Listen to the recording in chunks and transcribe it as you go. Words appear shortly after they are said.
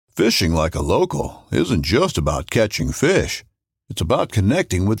Fishing like a local isn't just about catching fish. It's about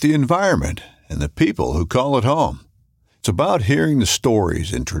connecting with the environment and the people who call it home. It's about hearing the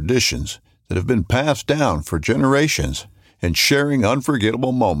stories and traditions that have been passed down for generations and sharing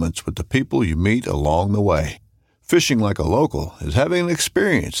unforgettable moments with the people you meet along the way. Fishing like a local is having an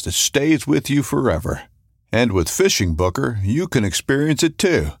experience that stays with you forever. And with Fishing Booker, you can experience it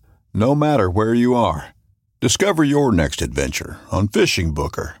too, no matter where you are. Discover your next adventure on Fishing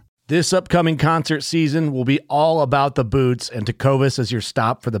Booker. This upcoming concert season will be all about the boots, and Tecovas is your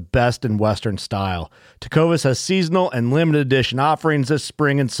stop for the best in Western style. Tecovas has seasonal and limited edition offerings this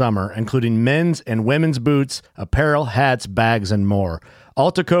spring and summer, including men's and women's boots, apparel, hats, bags, and more.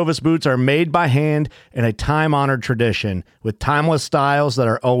 All Tecovas boots are made by hand in a time-honored tradition with timeless styles that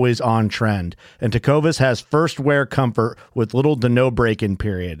are always on trend. And Tecovas has first wear comfort with little to no break-in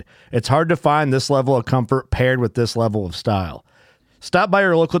period. It's hard to find this level of comfort paired with this level of style. Stop by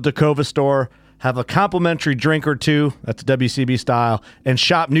your local Tecovas store, have a complimentary drink or two, that's WCB style, and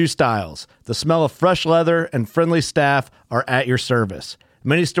shop new styles. The smell of fresh leather and friendly staff are at your service.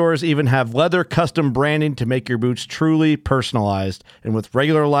 Many stores even have leather custom branding to make your boots truly personalized. And with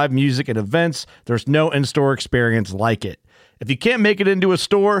regular live music and events, there's no in-store experience like it. If you can't make it into a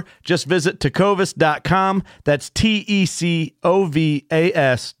store, just visit tecovas.com. That's TECOVAS.com.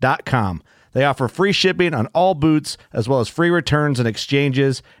 They offer free shipping on all boots, as well as free returns and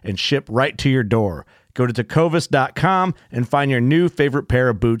exchanges, and ship right to your door. Go to tecovas.com and find your new favorite pair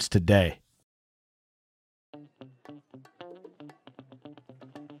of boots today.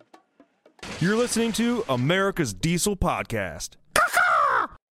 You're listening to America's Diesel Podcast.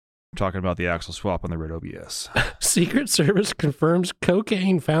 Talking about the axle swap on the red OBS. Secret Service confirms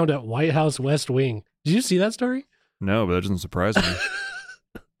cocaine found at White House West Wing. Did you see that story? No, but that doesn't surprise me.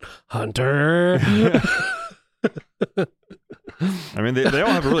 Hunter. I mean, they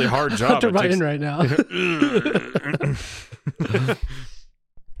all have a really hard job. Hunter Biden right now.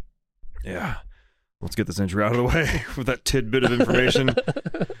 Yeah. Let's get this intro out of the way with that tidbit of information.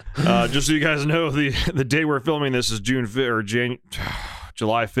 Just so you guys know, the day we're filming this is July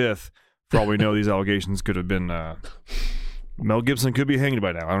 5th. For all we know, these allegations could have been Mel Gibson could be hanged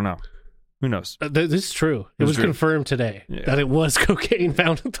by now. I don't know. Who knows? This is true. It was confirmed today that it was cocaine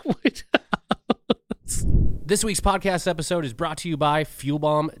found at the White House. This week's podcast episode is brought to you by Fuel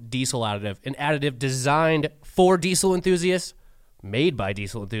Bomb Diesel Additive, an additive designed for diesel enthusiasts, made by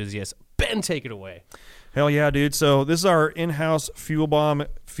diesel enthusiasts. Ben, take it away. Hell yeah, dude. So this is our in-house Fuel Bomb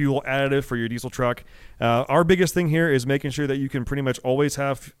fuel additive for your diesel truck. Our biggest thing here is making sure that you can pretty much always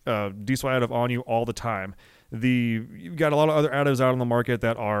have diesel additive on you all the time. You've got a lot of other additives out on the market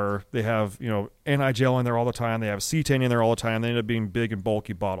that they have, anti-gel in there all the time. They have cetane in there all the time. They end up being big and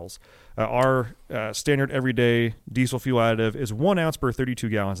bulky bottles. Our standard everyday diesel fuel additive is 1 ounce per 32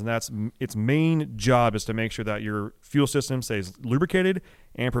 gallons, and that's its main job is to make sure that your fuel system stays lubricated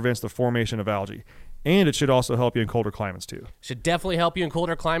and prevents the formation of algae. And it should also help you in colder climates too. Should definitely help you in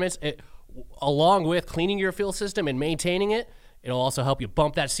colder climates. Along with cleaning your fuel system and maintaining it, it'll also help you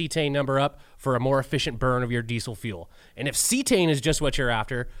bump that cetane number up for a more efficient burn of your diesel fuel. And if cetane is just what you're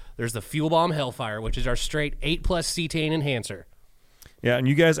after, there's the Fuel Bomb Hellfire, which is our straight 8+ cetane enhancer. Yeah, and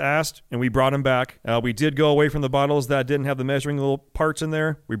you guys asked, and we brought them back. We did go away from the bottles that didn't have the measuring little parts in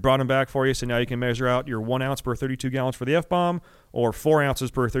there. We brought them back for you, so now you can measure out your 1 ounce per 32 gallons for the F-Bomb or 4 ounces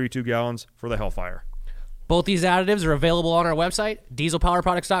per 32 gallons for the Hellfire. Both these additives are available on our website,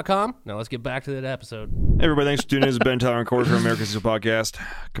 dieselpowerproducts.com. Now let's get back to that episode. Hey everybody, thanks for tuning in. This is Ben Tyler and Corey from America's Diesel Podcast,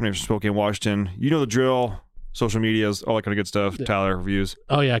 coming in from Spokane, Washington. You know the drill, social medias, all that kind of good stuff. Yeah. Tyler, reviews.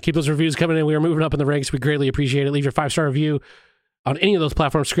 Oh yeah, keep those reviews coming in. We are moving up in the ranks. We greatly appreciate it. Leave your 5-star review on any of those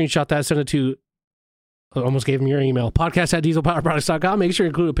platforms. Screenshot that, send it to, I almost gave him your email, podcast@dieselpowerproducts.com. Make sure you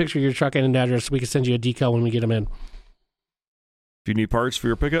include a picture of your truck and an address so we can send you a decal when we get them in. If you need parts for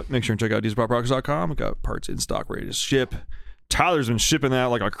your pickup, make sure and check out dieselpowerproducts.com. We've got parts in stock ready to ship. Tyler's been shipping that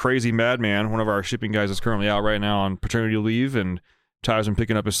like a crazy madman. One of our shipping guys is currently out right now on paternity leave, and Tyler's been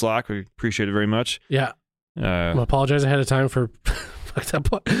picking up his slack. We appreciate it very much. Yeah. I apologize ahead of time for...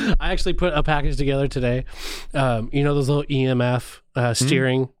 I actually put a package together today. Those little EMF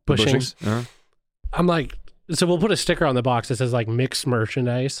steering bushings? Uh-huh. I'm like, so we'll put a sticker on the box that says like mixed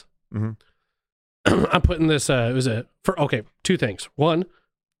merchandise. Mm-hmm. I'm putting this, two things. One,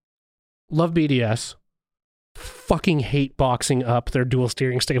 love BDS. Fucking hate boxing up their dual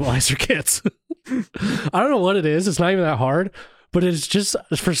steering stabilizer kits. I don't know what it is. It's not even that hard, but it's just,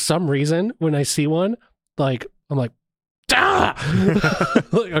 for some reason, when I see one, like, I'm like, ah!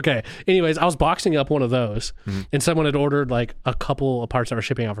 Okay. Anyways, I was boxing up one of those, and someone had ordered like a couple of parts that were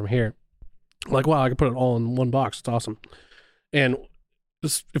shipping out from here. I'm like, wow, I can put it all in one box. It's awesome. And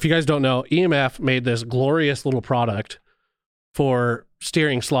if you guys don't know, EMF made this glorious little product for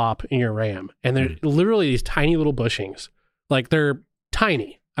steering slop in your Ram, and they're literally these tiny little bushings. Like they're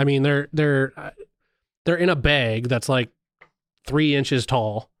tiny. I mean, they're in a bag that's like 3 inches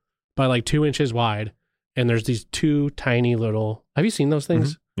tall by like 2 inches wide, and there's these 2 tiny little. Have you seen those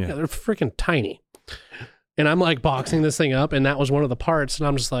things? Mm-hmm. Yeah, they're freaking tiny. And I'm like boxing this thing up, and that was one of the parts, and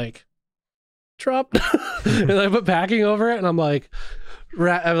I'm just like, drop, and I put packing over it, and I'm like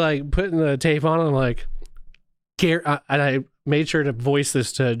putting the tape on, and I'm like, and I made sure to voice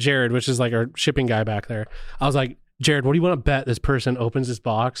this to Jared, which is like our shipping guy back there. I was like, Jared, what do you want to bet this person opens this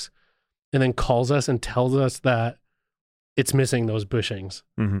box and then calls us and tells us that it's missing those bushings?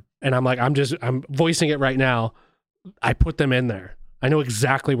 Mm-hmm. And I'm like, I'm voicing it right now. I put them in there. I know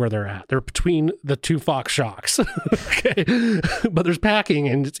exactly where they're at. They're between the 2 Fox shocks. Okay. But there's packing,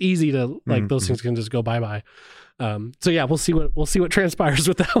 and it's easy to like those things can just go bye-bye. So yeah, we'll see what transpires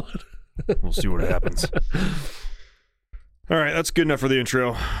with that one. We'll see what happens. All right, that's good enough for the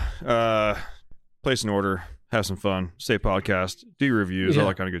intro. Place an order, have some fun, stay podcast, do your reviews, all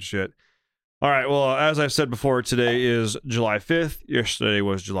that kind of good shit. All right, well, as I've said before, today is July 5th. Yesterday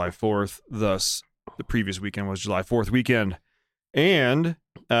was July 4th. Thus, the previous weekend was July 4th weekend. And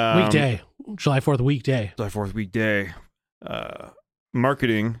weekday, July 4th weekday. July 4th weekday.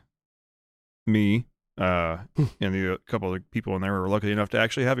 Marketing me and a couple of people in there were lucky enough to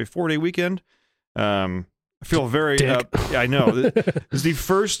actually have a 4-day weekend. I feel very yeah, I know. This is the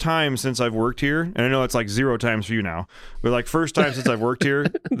first time since I've worked here, and I know it's like 0 times for you now, but like first time since I've worked here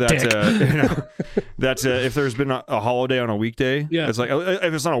that that if there's been a holiday on a weekday, it's like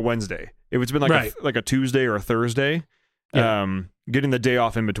if it's not a Wednesday, if it's been like like a Tuesday or a Thursday, getting the day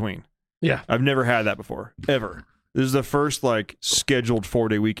off in between. Yeah, I've never had that before, ever. This is the first like scheduled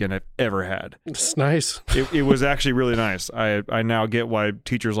 4-day weekend I've ever had. It's nice. It was actually really nice. I now get why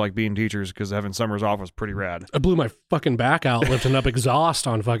teachers like being teachers, because having summers off was pretty rad. I blew my fucking back out lifting up exhaust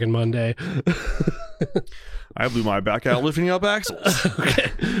on fucking Monday. I blew my back out lifting up axles. Okay.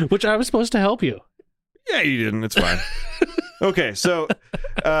 Which I was supposed to help you. Yeah, you didn't. It's fine. Okay, so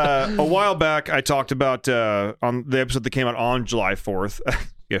a while back I talked about on the episode that came out on July 4th.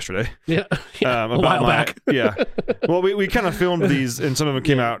 Yesterday. Yeah. A while back. Yeah. Well, we kind of filmed these, and some of them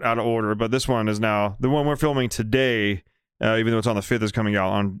came out of order, but this one is now the one we're filming today, even though it's on the 5th, is coming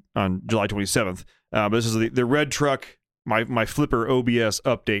out on July 27th. But this is the red truck, my flipper OBS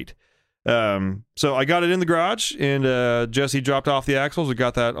update. So I got it in the garage, and Jesse dropped off the axles. We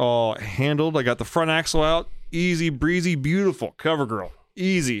got that all handled. I got the front axle out. Easy breezy, beautiful. Cover girl.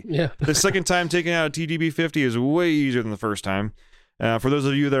 Easy. Yeah. The second time taking out a TDB 50 is way easier than the first time. For those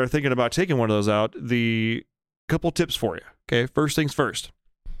of you that are thinking about taking one of those out, the couple tips for you. Okay, first things first.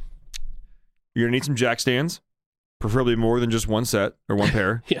 You're gonna need some jack stands, preferably more than just one set or one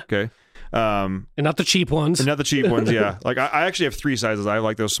pair. Yeah. Okay. And not the cheap ones. And not the cheap ones. Yeah. Like I actually have 3 sizes. I have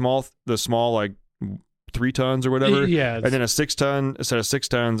like the small like 3 tons or whatever. Yeah. And then a set of 6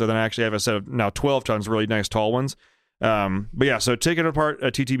 tons, and then I actually have a set of now 12 tons, really nice tall ones. But yeah, so taking apart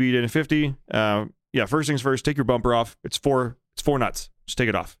a TTB 1050. Yeah. First things first. Take your bumper off. It's 4 nuts. Just take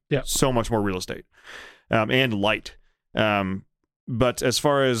it off. Yeah. So much more real estate. And light. But as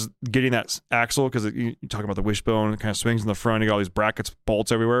far as getting that axle, because you talk about the wishbone, it kind of swings in the front, you got all these brackets,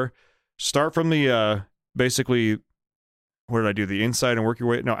 bolts everywhere. Start from the, basically, where did I do? The inside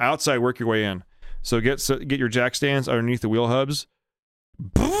and outside, work your way in. So get your jack stands underneath the wheel hubs.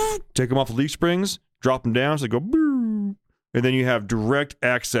 Take them off the leaf springs, drop them down, so they go, and then you have direct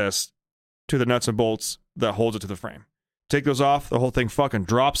access to the nuts and bolts that holds it to the frame. Take those off, the whole thing fucking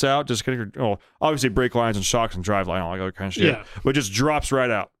drops out. Just obviously brake lines and shocks and drive line, all that other kind of shit. Yeah. But just drops right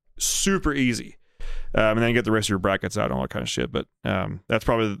out. Super easy. And then get the rest of your brackets out and all that kind of shit. But that's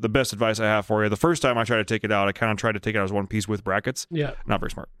probably the best advice I have for you. The first time I tried to take it out, I kind of tried to take it out as one piece with brackets. Yeah. Not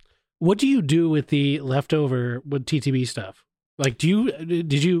very smart. What do you do with the leftover with TTB stuff? Like, what'd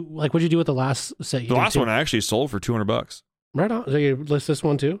you do with the last set? The last one I actually sold for $200. Right on. So you list this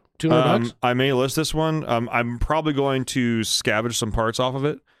one too? $200? I may list this one. I'm probably going to scavenge some parts off of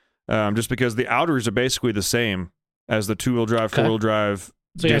it, just because the outers are basically the same as the 2-wheel drive, 4-wheel drive.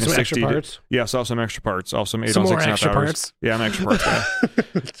 So you have some extra parts? Yeah, so I have some extra parts. Also some 8 some on 6 more extra parts? Yeah, I'm an extra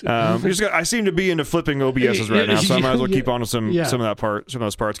parts guy. I seem to be into flipping OBSs right now, so I might as well keep on to some of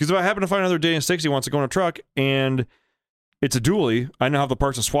those parts. Because if I happen to find another J60 wants to go on a truck and it's a dually, I now have the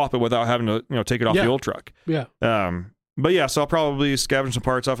parts to swap it without having to take it off the old truck. Yeah. But yeah, so I'll probably scavenge some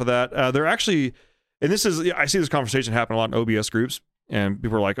parts off of that. They're actually, and I see this conversation happen a lot in OBS groups. And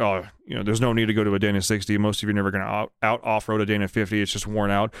people are like, oh, there's no need to go to a Dana 60. Most of you are never going to out off-road a Dana 50. It's just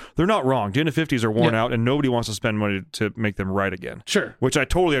worn out. They're not wrong. Dana 50s are worn out, and nobody wants to spend money to make them right again. Sure. Which I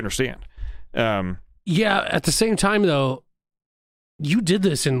totally understand. Yeah, at the same time, though, you did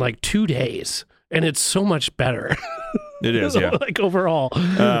this in like 2 days, and it's so much better. It is, yeah. Like overall.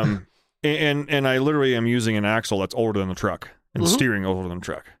 And I literally am using an axle that's older than the truck and steering older than the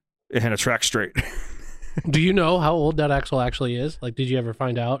truck. And a track straight. Do you know how old that axle actually is? Like, did you ever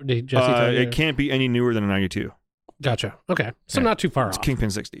find out? Did Jesse tell you? It can't be any newer than a 92. Gotcha. Okay. So not too far off. It's Kingpin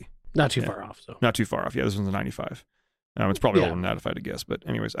 60. Not too far off. So not too far off. Yeah, this one's a 95. It's probably older than that if I had to guess. But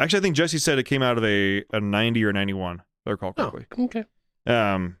anyways, actually, I think Jesse said it came out of a 90 or 91, if I recall correctly. Oh, okay.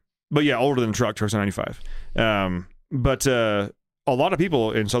 But yeah, older than the truck. Truck's a 95. But a lot of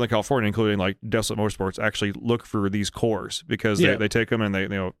people in Southern California, including like Desolate Motorsports, actually look for these cores because they take them and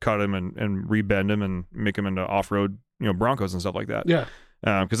they cut them and rebend them and make them into off-road Broncos and stuff like that. Yeah.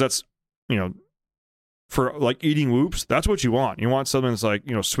 Because that's for like eating whoops, that's what you want. You want something that's like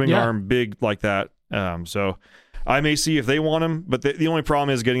swing arm big like that. So I may see if they want them, but the only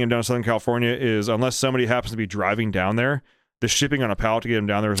problem is getting them down to Southern California is unless somebody happens to be driving down there, the shipping on a pallet to get them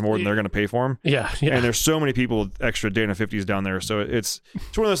down there is more than they're going to pay for them. Yeah. And there's so many people with extra Dana 50s down there. So it's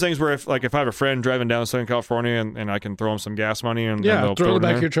one of those things where if I have a friend driving down to Southern California and I can throw them some gas money and they'll throw it it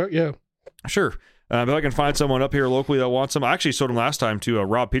back in of your truck. Yeah. Sure. But I can find someone up here locally that wants them. I actually sold them last time to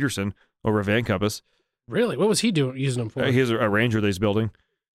Rob Peterson over at Van Compass. Really? What was he using them for? He has a Ranger that he's building.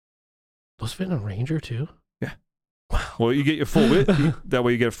 Those fit in a Ranger too? Yeah. Wow. Well, you get your full width. That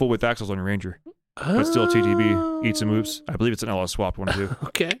way you get a full width axles on your Ranger. But still TTB, eats and moves. I believe it's an LS swapped one too.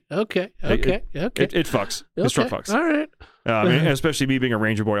 Okay. It fucks. His truck fucks. All right. And especially me being a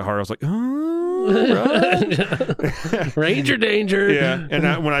Ranger boy at heart, I was like, oh, right. Ranger danger. Yeah.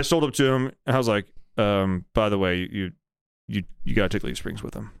 And when I sold it to him, I was like, by the way, you got to take leaf springs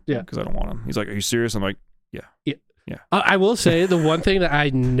with them. Yeah. Because I don't want them. He's like, are you serious? I'm like, yeah. I will say the one thing that I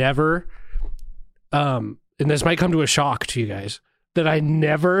never, and this might come to a shock to you guys, that I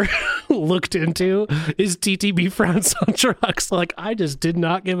never looked into is TTB fronts on trucks. Like, I just did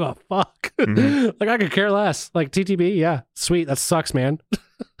not give a fuck. Like, I could care less. Like, TTB, yeah, sweet. That sucks, man.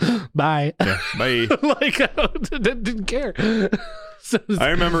 Bye. Yeah, bye. Like, I didn't care. So I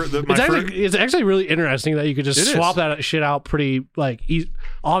remember it's actually really interesting that you could just swap that shit out pretty, like,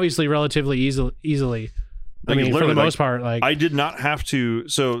 obviously relatively easily. I mean, for the most part, like, I did not have to.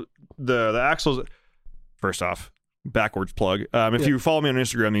 So the axles, first off, backwards plug. If you follow me on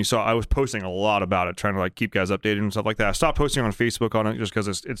Instagram, you saw I was posting a lot about it, trying to like keep guys updated and stuff like that. I stopped posting on Facebook on it just because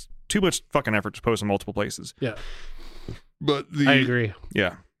it's too much fucking effort to post in multiple places. Yeah, but I agree.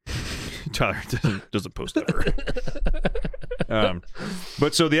 Yeah, Tyler doesn't post ever.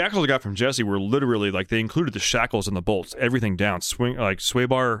 But so the axles I got from Jesse were literally like they included the shackles and the bolts, everything down, sway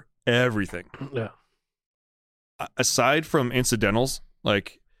bar, everything. Yeah. Aside from incidentals,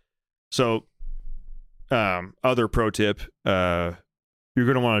 like so. Other pro tip, you're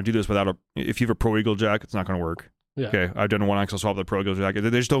going to want to do this without if you have a Pro Eagle jack, it's not going to work. Yeah. Okay. I've done one axle swap with a Pro Eagle jack. They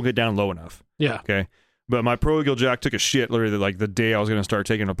just don't get down low enough. Yeah. Okay. But my Pro Eagle jack took a shit literally like the day I was going to start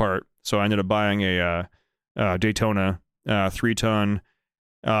taking it apart. So I ended up buying a Daytona 3-ton,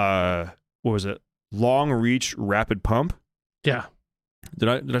 what was it? Long reach rapid pump. Yeah. Did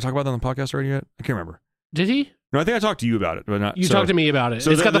I talk about that on the podcast already yet? I can't remember. Did he? No, I think I talked to you about it, but not. You talked to me about it.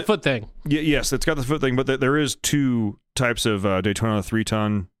 So it's got the foot thing. Yes, it's got the foot thing, but there is two types of Daytona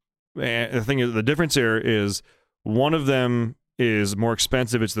 3-ton. And the thing is, the difference there is one of them is more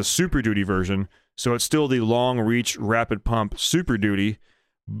expensive. It's the Super Duty version, so it's still the long reach rapid pump Super Duty,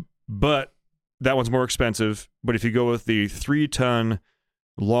 but that one's more expensive. But if you go with the 3-ton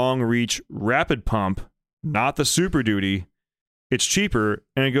long reach rapid pump, not the Super Duty, it's cheaper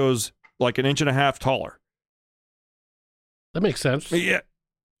and it goes like 1.5 inches taller. That makes sense. Yeah,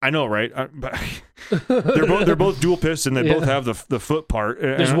 I know, right? But they're both dual piston. They both have the foot part.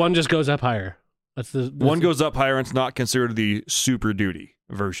 There's one just goes up higher. That's one goes up higher, and it's not considered the Super Duty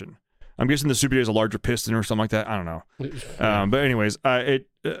version. I'm guessing the Super Duty has a larger piston or something like that. I don't know. But anyways, I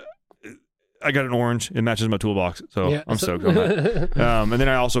got an orange. It matches my toolbox, so I'm stoked on that. And then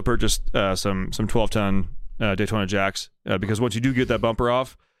I also purchased some 12-ton Daytona jacks because once you do get that bumper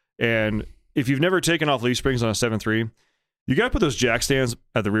off, and if you've never taken off leaf springs on a 7.3, you got to put those jack stands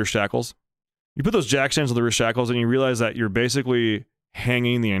at the rear shackles. You put those jack stands on the rear shackles, and you realize that you're basically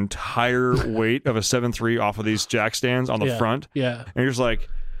hanging the entire weight of a 7.3 off of these jack stands on the front. Yeah. And you're just like,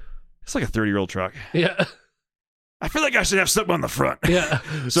 it's like a 30-year-old truck. Yeah. I feel like I should have something on the front. Yeah.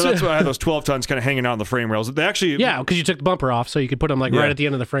 So that's why I had those 12 tons kind of hanging out on the frame rails. They actually... Yeah, because you took the bumper off, so you could put them like right at the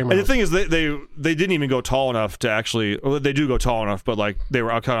end of the frame rails. And the thing is, they didn't even go tall enough to actually... Well, they do go tall enough, but like they were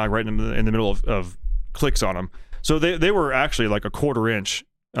kind of like right in the middle of clicks on them. So they were actually like a 1/4 inch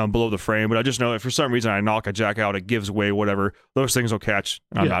below the frame. But I just know if for some reason I knock a jack out, it gives way, whatever. Those things will catch,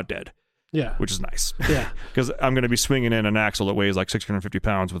 and I'm not dead. Yeah. Which is nice. Yeah. Because I'm going to be swinging in an axle that weighs like 650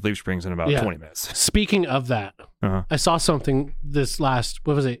 pounds with leaf springs in about 20 minutes. Speaking of that, I saw something this last,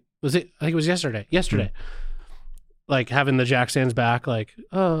 what was it? I think it was yesterday. Like having the jack stands back, like,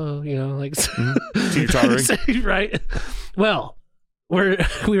 oh, you know, like, teeter-tottering. Right. Well, we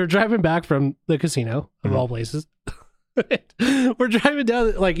were driving back from the casino, of all places. We're driving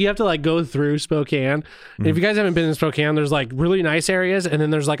down, like, you have to like go through Spokane. And if you guys haven't been in Spokane, there's like really nice areas, and then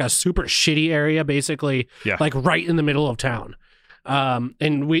there's like a super shitty area, basically, like right in the middle of town. And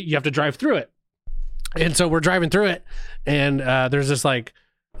you have to drive through it. And so we're driving through it, and there's this like,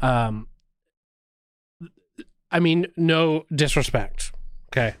 I mean, no disrespect,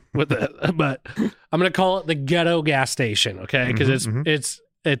 okay, but I'm gonna call it the ghetto gas station, okay, because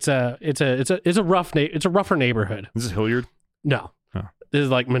it's a rougher neighborhood. This is Hilliard? No, this is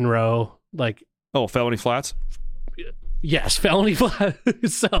like Monroe, like Felony Flats. Yes, Felony Flats.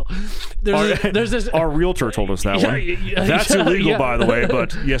 So there's this. Our realtor told us that one. That's illegal, by the way.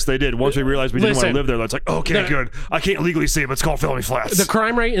 But yes, they did. Once we realized we didn't want to live there, that's like, okay, good. I can't legally say it, but it's called Felony Flats. The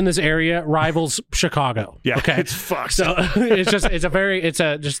crime rate in this area rivals Chicago. Yeah, okay, it's fucked. So it's just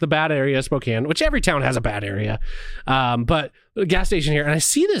the bad area of Spokane, which every town has a bad area. But the gas station here, and I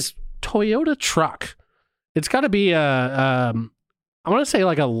see this Toyota truck. It's got to be I want to say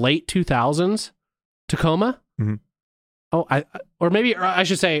like a late 2000s Tacoma. Mm-hmm. Oh, I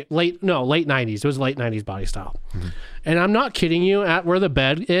should say late 90s. It was late 90s body style. Mm-hmm. And I'm not kidding you, at where the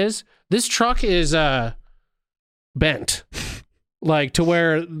bed is, this truck is bent. Like to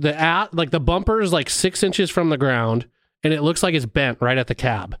where the bumper is like 6 inches from the ground, and it looks like it's bent right at the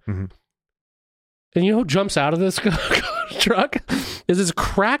cab. Mm-hmm. And you know who jumps out of this truck? Is this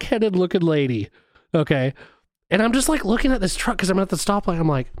crack-headed looking lady. Okay. And I'm just like looking at this truck because I'm at the stoplight. I'm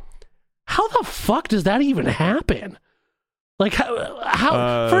like, how the fuck does that even happen? Like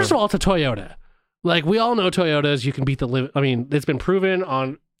how first of all, it's a Toyota. Like we all know Toyotas, you can beat I mean, it's been proven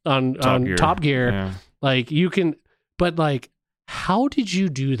on Top Gear. Yeah. Like you can, but like, how did you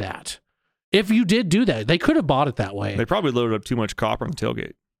do that? If you did do that, they could have bought it that way. They probably loaded up too much copper on the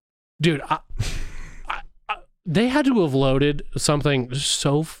tailgate. Dude, they had to have loaded something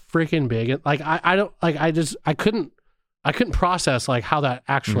so freaking big. Like I couldn't process like how that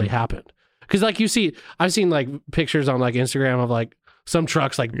actually happened. Because like I've seen like pictures on like Instagram of like some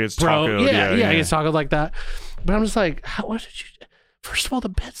trucks like it's tacoed, it's tacoed like that. But I'm just like, what did you? First of all, the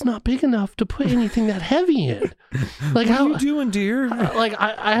bed's not big enough to put anything that heavy in. Like, what are you doing, dear? Like,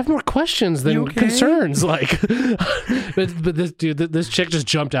 I have more questions than concerns. Like, but this chick just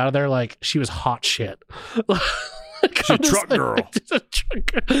jumped out of there like she was hot shit. She's a truck girl.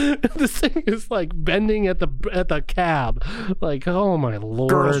 This thing is like bending at the cab. Like, oh my Lord.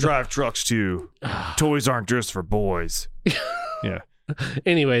 Girls drive trucks too. Toys aren't just for boys. Yeah.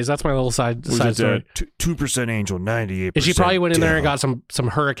 Anyways, that's my little side story. 2% angel, 98%. And she probably went in there and got some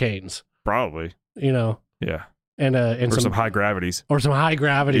hurricanes. Probably. You know. Yeah. And some high gravities. Or some high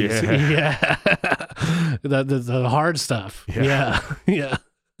gravities. Yeah. the hard stuff. Yeah.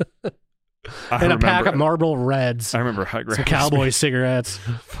 And a pack of Marlboro Reds. I remember high gravities. Some cowboy cigarettes.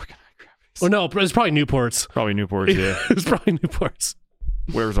 Fucking high gravities. Oh no, it's probably Newports. Probably Newports, yeah. It's probably Newports.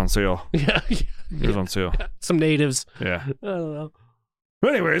 Whatever's on sale. Yeah. Whatever's on sale. Some natives. Yeah. I don't know.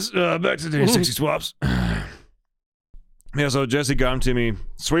 But anyways, back to the 60 swaps. Yeah, so Jesse got them to me.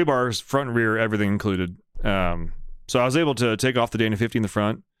 Sway bars, front and rear, everything included. So I was able to take off the Dana 50 in the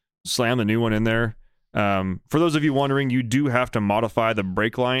front, slam the new one in there. For those of you wondering, you do have to modify the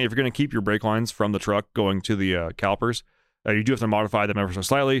brake line. If you're going to keep your brake lines from the truck going to the calipers, you do have to modify them ever so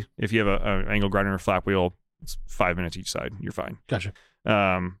slightly. If you have an angle grinder or flap wheel, it's 5 minutes each side. You're fine. Gotcha.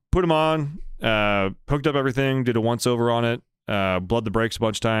 Put them on, hooked up everything, did a once over on it. Bled the brakes a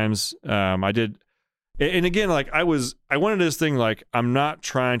bunch of times. I did, and again, like I wanted this thing, like I'm not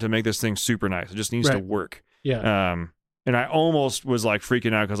trying to make this thing super nice. It just needs to work. Yeah. And I almost was like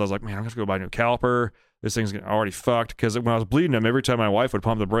freaking out because I was like, man, I'm gonna have to go buy a new caliper. This thing's already fucked. Because when I was bleeding them, every time my wife would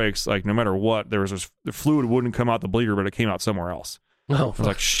pump the brakes, like no matter what, the fluid wouldn't come out the bleeder, but it came out somewhere else. Oh, I was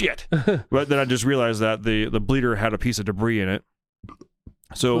like, shit. But then I just realized that the bleeder had a piece of debris in it.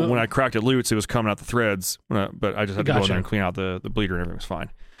 So when I cracked it loose, it was coming out the threads. But I just had to go in there and clean out the bleeder, and everything was fine.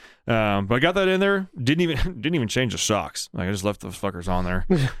 But I got that in there. Didn't even change the shocks. Like I just left those fuckers on there.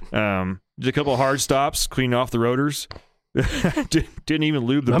 Did a couple of hard stops, cleaned off the rotors. Didn't even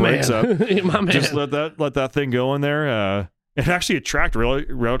lube the brakes up. Just let that thing go in there. It actually tracked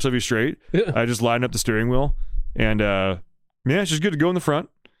relatively straight. I just lined up the steering wheel, and it's just good to go in the front.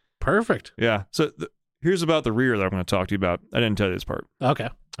 Perfect. Yeah. So here's about the rear that I'm going to talk to you about. I didn't tell you this part. Okay.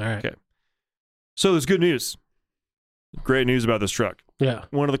 All right. Okay. So there's good news. Great news about this truck. Yeah.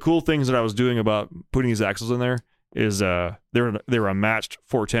 One of the cool things that I was doing about putting these axles in there is they were a matched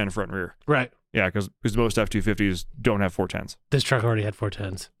 410 front and rear. Right. Yeah, because most F-250s don't have 410s. This truck already had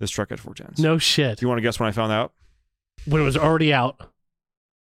 410s. This truck had 410s. No shit. Do you want to guess when I found out? When it was already out.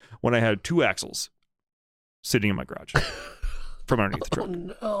 When I had 2 axles sitting in my garage from underneath the truck.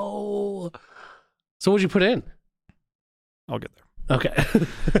 Oh, no. So what'd you put in? I'll get there. Okay.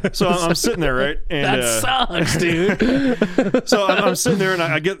 So I'm sitting there, right? And that sucks, dude. So I'm sitting there, and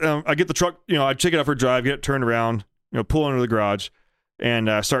I get the truck. I take it out for a drive, get it turned around, pull into the garage, and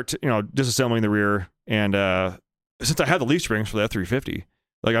start disassembling the rear. And since I had the leaf springs for the F350,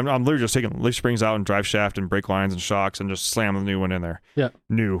 like I'm literally just taking the leaf springs out and drive shaft and brake lines and shocks and just slamming the new one in there. Yeah.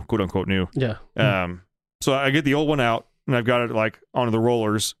 New, quote unquote new. Yeah. So I get the old one out, and I've got it like onto the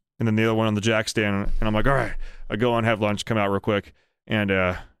rollers, and then the other one on the jack stand, and I'm like, all right, I go and have lunch, come out real quick, and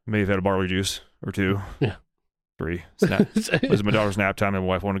maybe have had a barley juice or 2. Yeah. 3. It was my daughter's nap time, and my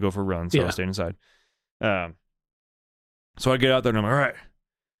wife wanted to go for a run, so I was staying inside. So I get out there, and I'm like, all right.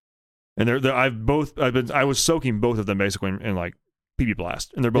 And I was soaking both of them basically in like PB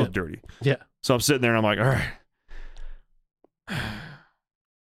Blast, and they're both dirty. Yeah. So I'm sitting there, and I'm like, all right,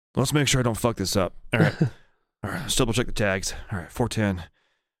 let's make sure I don't fuck this up. All right. All right, let's double check the tags. All right, 410.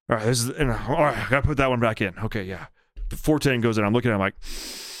 All right, all right, I gotta put that one back in. Okay, yeah. 410 goes in. I'm looking at it, I'm like,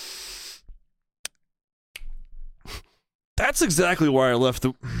 that's exactly where I left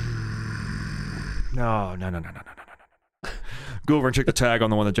the. No. Go over and check the tag on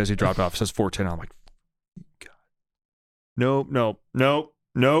the one that Jesse dropped off. It says 410. I'm like, God. Nope.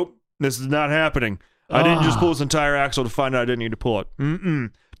 This is not happening. I didn't just pull this entire axle to find out I didn't need to pull it.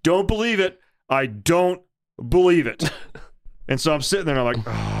 Don't believe it. I don't believe it. And so I'm sitting there, and I'm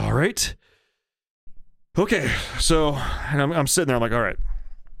like, all right. Okay. So, and I'm sitting there, I'm like, all right.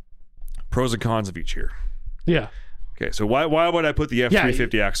 Pros and cons of each here. Yeah. Okay, so why would I put the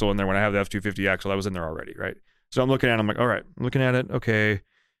F350 axle in there when I have the F250 axle that was in there already, right? So I'm looking at it, I'm like, all right, I'm looking at it, okay.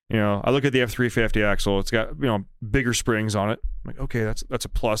 I look at the F350 axle, it's got, bigger springs on it. I'm like, okay, that's a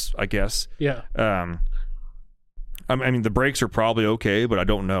plus, I guess. Yeah. I mean, the brakes are probably okay, but I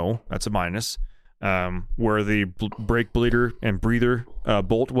don't know. That's a minus. Where the brake bleeder and breather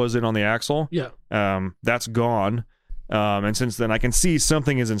bolt was in on the axle. Yeah. That's gone. And since then, I can see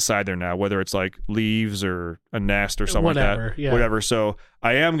something is inside there now, whether it's like leaves or a nest or something like that. Yeah. Whatever. So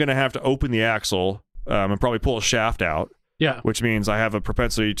I am going to have to open the axle and probably pull a shaft out. Yeah. Which means I have a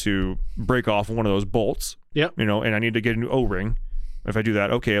propensity to break off one of those bolts. Yep. And I need to get a new O-ring. If I do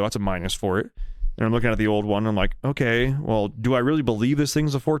that, okay, well, that's a minus for it. And I'm looking at the old one, and I'm like, okay, well, do I really believe this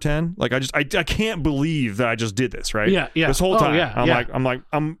thing's a 410? Like, I can't believe that I just did this, right? Yeah. This whole time, Yeah,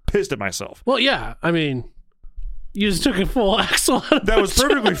 I'm pissed at myself. Well, yeah. I mean, you just took a full axle out of that was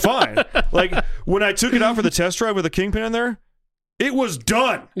perfectly fine. Like, when I took it out for the test drive with a Kingpin in there, it was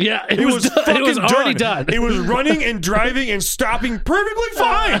done. Yeah, it was done. It was already done. It was running and driving and stopping perfectly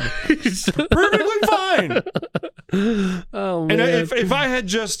fine. Perfectly fine. Oh, man. And if I had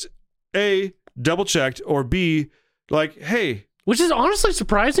just A, double checked, or B, like, hey. Which is honestly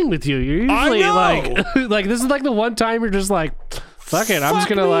surprising with you. You're usually like this is like the one time you're just like, fuck it, I'm just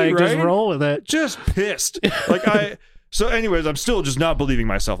going to just roll with it. Just pissed. So anyways, I'm still just not believing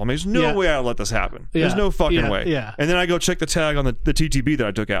myself. I mean, there's no way I'll let this happen. There's no fucking way. Yeah. And then I go check the tag on the TTB that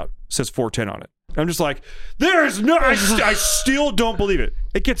I took out. It says 410 on it. I'm just like, there's no, I still don't believe it.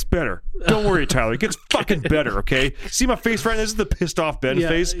 It gets better. Don't worry, Tyler. It gets fucking better, okay? See my face right now? This is the pissed off Ben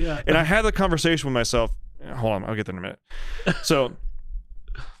face. Yeah. And I had the conversation with myself. Hold on, I'll get there in a minute. So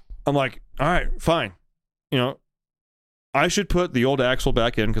I'm like, all right, fine. I should put the old axle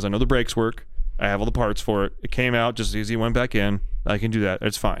back in because I know the brakes work. I have all the parts for it. It came out just as easy. It went back in. I can do that.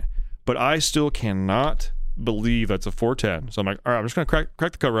 It's fine. But I still cannot believe that's a 410. So I'm like, all right, I'm just going to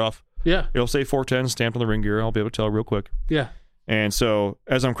crack the cover off. Yeah. It'll say 410 stamped on the ring gear. I'll be able to tell real quick. Yeah. And so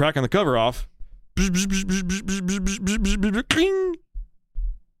as I'm cracking the cover off, one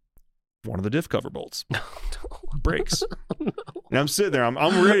of the diff cover bolts breaks. And I'm sitting there.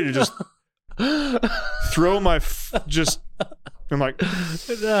 I'm ready to just throw my I'm like,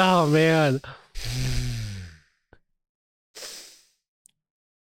 oh man.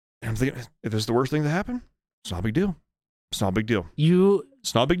 And I'm thinking, if this is the worst thing that happened, it's not a big deal. It's not a big deal. You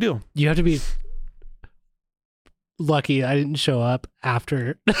It's not a big deal. You have to be lucky I didn't show up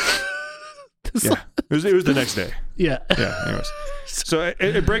after. Yeah, it was the next day. Yeah. Yeah. Anyways, so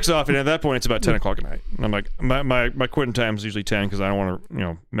it breaks off, and at that point, it's about 10 o'clock at night. And I'm like, my quitting time is usually 10 because I don't want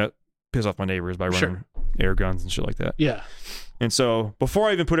to, piss off my neighbors by running air guns and shit like that. Yeah. And so before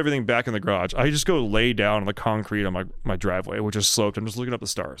I even put everything back in the garage, I just go lay down on the concrete on my driveway, which is sloped. I'm just looking up the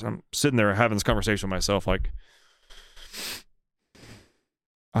stars. I'm sitting there having this conversation with myself, like,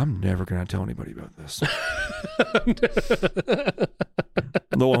 I'm never gonna tell anybody about this.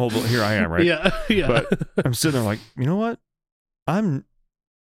 Lo and behold, here I am, right? Yeah. But I'm sitting there like, you know what? I'm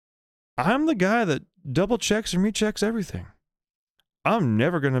the guy that double checks and rechecks everything. I'm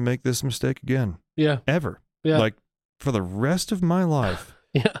never gonna make this mistake again. Yeah. Ever. Yeah. Like for the rest of my life.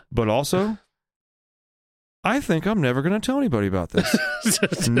 Yeah. But also, I think I'm never gonna tell anybody about this.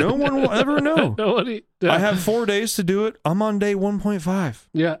 No one will ever know. Nobody. I have 4 days to do it. I'm on day 1.5.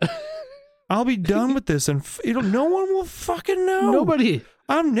 Yeah. I'll be done with this, and no one will fucking know. Nobody.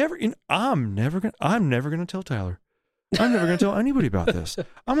 I'm never gonna tell Tyler. I'm never gonna tell anybody about this.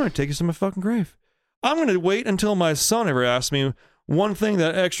 I'm gonna take this to my fucking grave. I'm gonna wait until my son ever asks me one thing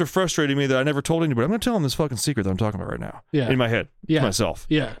that extra frustrated me that I never told anybody. I'm gonna tell him this fucking secret that I'm talking about right now. Yeah. In my head. Yeah. To myself.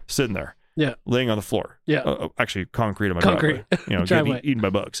 Yeah. Sitting there. Yeah. Laying on the floor. Yeah. Actually, concrete on my Concrete. driveway. Driveway. Getting eaten by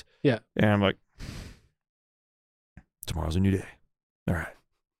bugs. Yeah. And I'm like, tomorrow's a new day. All right.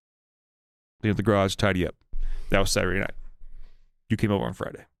 Leave the garage, tidy up. That was Saturday night. You came over on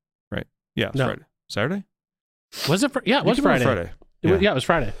Friday, right? Yeah, it was Friday. Saturday? Was it? Yeah, it was Friday. Friday. Yeah, it was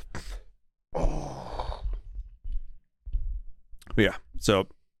Friday. Yeah. So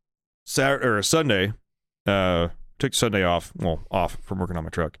Saturday or Sunday, took Sunday off. Well, off from working on my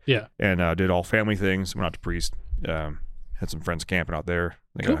truck. Yeah. And did all family things. Went out to Priest. Had some friends camping out there.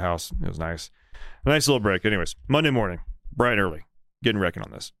 They got a house. It was nice. A nice little break. Anyways, Monday morning, bright and early, getting wrecking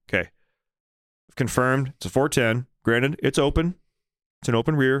on this. Okay. I've confirmed it's a 410. Granted, it's open. It's an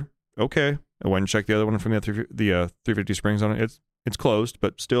open rear. Okay. I went and checked the other one from the 350 springs on it. It's closed,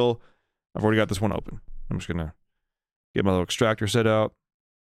 but still, I've already got this one open. I'm just gonna get my little extractor set out,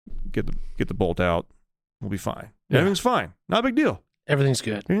 get the bolt out. We'll be fine. Yeah. Everything's fine. Not a big deal. Everything's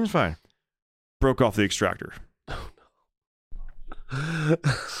good. Everything's fine. Broke off the extractor. Oh no.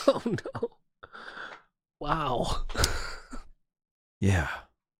 Oh no. Wow. Yeah.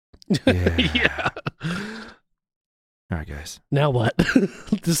 Yeah. Yeah. All right, guys. Now what?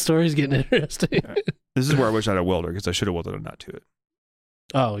 This story's getting interesting. Right. This is where I wish I had a welder because I should have welded a nut to it.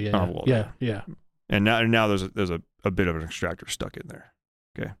 Oh yeah. Oh, well, yeah. And now there's a bit of an extractor stuck in there.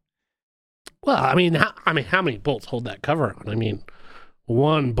 Okay. Well, how many bolts hold that cover on? I mean,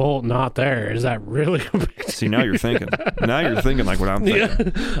 one bolt not there. Is that really a big See, now you're thinking. Now you're thinking like what I'm thinking.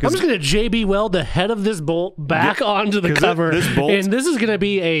 Yeah. I'm just going to JB weld the head of this bolt back onto the cover. This bolt, and this is going to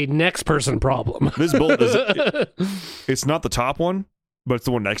be a next person problem. This bolt it's not the top one, but it's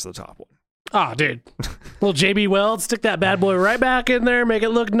the one next to the top one. Oh, dude. Little JB weld, stick that bad boy right back in there, make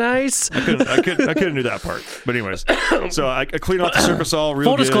it look nice. I couldn't do that part. But anyways, so I clean off the surface all real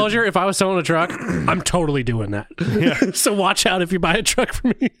Full good. disclosure, if I was selling a truck, I'm totally doing that. Yeah. So watch out if you buy a truck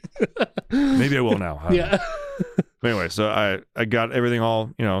from me. Maybe I will now. Yeah. But anyway, so I got everything all,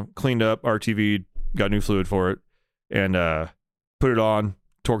 cleaned up, RTV'd, got new fluid for it, and put it on,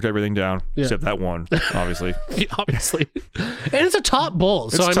 torqued everything down, except that one, obviously. Obviously. And it's a top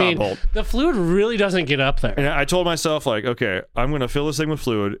bolt. So, bolt. The fluid really doesn't get up there. And I told myself, like, okay, I'm going to fill this thing with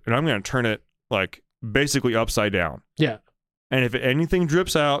fluid, and I'm going to turn it, like, basically upside down. Yeah. And if anything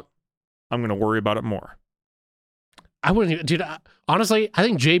drips out, I'm going to worry about it more. I wouldn't even, dude. Honestly, I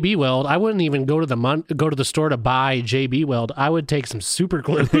think JB Weld. I wouldn't even go to the store to buy JB Weld. I would take some super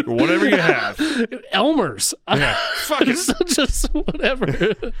glue, whatever you have. Elmer's. Yeah, fuck it. Just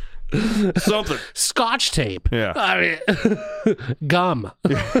whatever. Something. Scotch tape. Yeah. I mean, gum.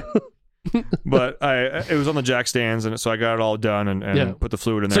 Yeah. But it was on the jack stands, and so I got it all done and put the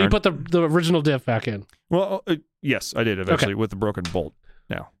fluid in there. So you put the original diff back in. Well, yes, I did eventually with the broken bolt.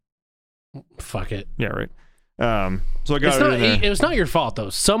 Now. Fuck it. Yeah, right. So I got it in there. It was not your fault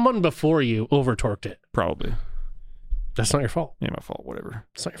though. Someone before you over torqued it. Probably. That's not your fault. Yeah, my fault. Whatever.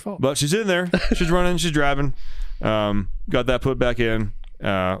 It's not your fault. But she's in there. She's running. She's driving. Got that put back in.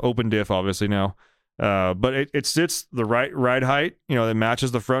 Open diff, obviously now. But it sits the right ride height. That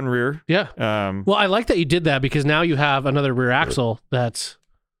matches the front and rear. Yeah. Well, I like that you did that because now you have another rear axle that's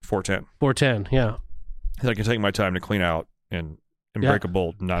 410. 410. Yeah. I can take my time to clean out and break a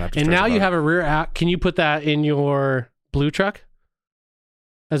bolt and not have to. And now you have it. a rear. Can you put that in your blue truck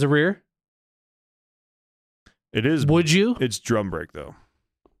as a rear? It is. Would you? It's drum brake though.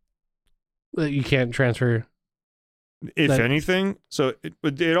 You can't transfer. If anything, so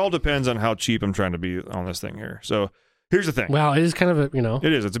it all depends on how cheap I'm trying to be on this thing here. So here's the thing. Wow, it is kind of a,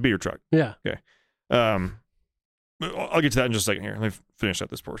 It is. It's a beater truck. Yeah. Okay. I'll get to that in just a second here. Let me finish up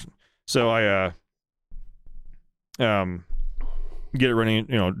this portion. So I get it running,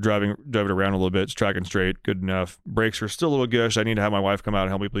 drive it around a little bit. It's tracking straight, good enough. Brakes are still a little gush. I need to have my wife come out and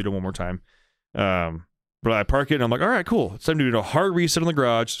help me bleed it one more time. But I park it and I'm like, all right, cool. It's time to do a hard reset in the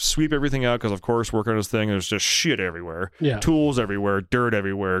garage, sweep everything out because, of course, working on this thing, there's just shit everywhere. Yeah. Tools everywhere, dirt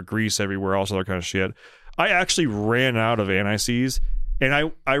everywhere, grease everywhere, all that kind of shit. I actually ran out of anti-seize and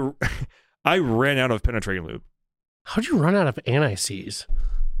I ran out of penetrating lube. How'd you run out of anti-seize?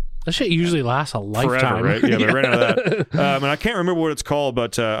 That shit usually lasts a lifetime. Forever, right? Yeah, but I ran out of that. And I can't remember what it's called,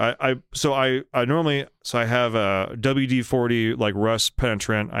 but I have a WD-40 like rust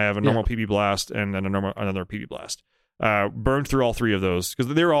penetrant. I have a normal PB blast and then another PB blast. Burned through all three of those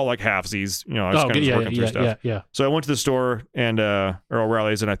because they're all like halfsies. I was working through stuff. Yeah. So I went to the store and or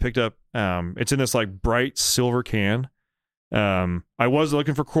O'Reilly's and I picked up. It's in this like bright silver can. I was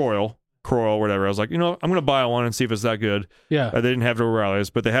looking for Croyle, whatever. I was like, I'm going to buy one and see if it's that good. Yeah. They didn't have it at O'Reilly's,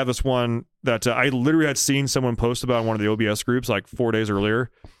 but they have this one that I literally had seen someone post about in one of the OBS groups like 4 days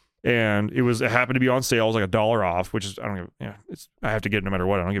earlier. And it happened to be on sale. It was like $1 off, which is, I have to get it no matter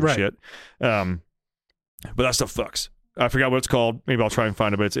what. I don't give a shit. But that stuff fucks. I forgot what it's called. Maybe I'll try and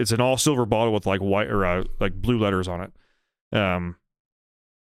find it, but it's an all silver bottle with like white or like blue letters on it.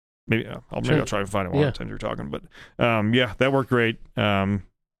 Maybe I'll try and find it while you're talking, but that worked great.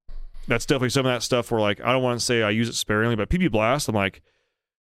 That's definitely some of that stuff where like I don't want to say I use it sparingly, but PB Blast, I'm like,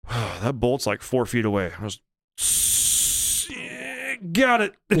 that bolt's like 4 feet away. I was got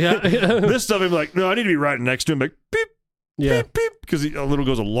it. Yeah. This stuff I'm like, no, I need to be right next to him, like beep, yeah, beep, beep, because a little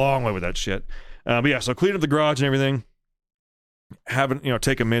goes a long way with that shit. But yeah, so clean up the garage and everything.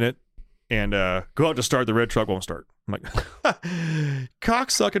 Take a minute and go out to start. The red truck won't start. I'm like,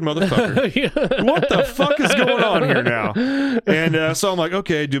 cocksucking motherfucker. What the fuck is going on here now? And so I'm like,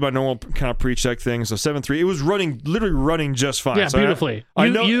 okay, do my normal kind of pre-check thing. So 7.3, it was literally running just fine. Yeah, so beautifully.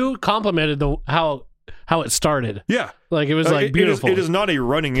 You complimented how it started. Yeah. Like it was like beautiful. It is not a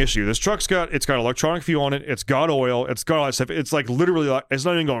running issue. This truck's got electronic fuel on it. It's got oil. It's got all that stuff. It's like literally like, it's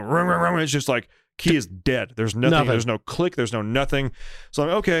not even going rum, rum, rum. It's just like key is dead. There's nothing. There's no click. There's no nothing. So I'm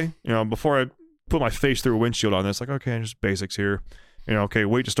like, okay, before I put my face through a windshield on this, like, okay, just basics here. Okay,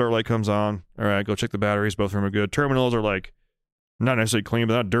 wait to start light comes on. All right, go check the batteries. Both of them are good. Terminals are like not necessarily clean,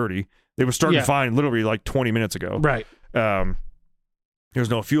 but not dirty. They were starting fine literally like 20 minutes ago. Right. There's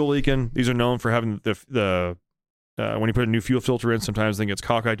no fuel leaking. These are known for having the when you put a new fuel filter in, sometimes the thing gets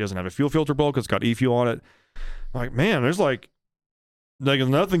cockeyed, doesn't have a fuel filter blow because it's got e-fuel on it. I'm like, man, there's like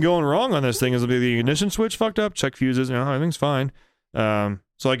nothing going wrong on this thing. Is the ignition switch fucked up? Check fuses, everything's fine.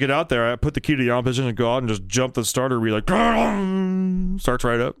 So I get out there, I put the key to the on position and go out and just jump the starter relay. Starts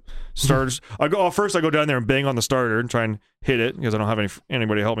right up. Starts. I go down there and bang on the starter and try and hit it because I don't have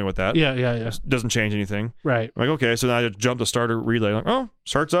anybody to help me with that. Yeah. It doesn't change anything. Right. I'm like, okay, so now I just jump the starter relay. Like, oh,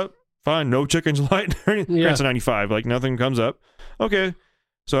 starts up. Fine. No check engine light. It's a 95. Like nothing comes up. Okay.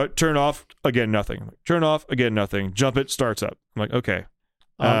 So I turn off again, nothing. Turn off again, nothing. Jump it, starts up. I'm like, okay.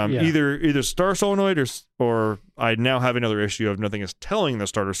 Either star solenoid or I now have another issue of nothing is telling the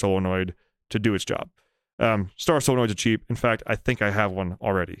starter solenoid to do its job. Star solenoids are cheap. In fact, I think I have one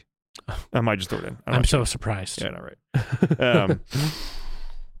already. I might just throw it in. I'm so surprised. Yeah, not right.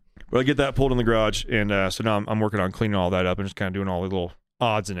 But I get that pulled in the garage, and so now I'm working on cleaning all that up and just kind of doing all the little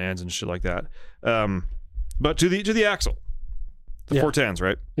odds and ends and shit like that. But to the axle, the 410s,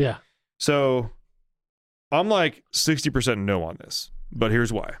 right? Yeah. So I'm like 60% no on this. But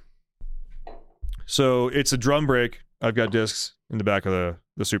here's why. So it's a drum brake. I've got discs in the back of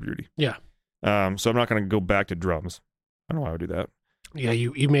the Super Duty. Yeah. So I'm not going to go back to drums. I don't know why I would do that. Yeah,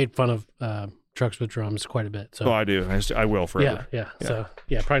 you made fun of trucks with drums quite a bit. So. Oh, I do. I will forever. Yeah. So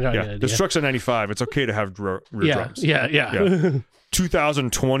probably not a good idea. This truck's a 95. It's okay to have rear drums. Yeah.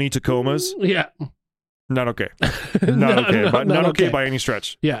 2020 Tacomas. Yeah. Not okay. Not okay by any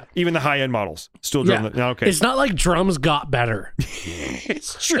stretch. Yeah. Even the high-end models. Still drum. Not okay. It's not like drums got better.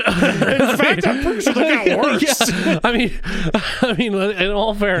 It's true. In fact, I'm pretty sure they got worse. Yeah. I mean, in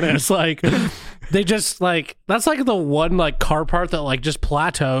all fairness, like they just like that's like the one like car part that like just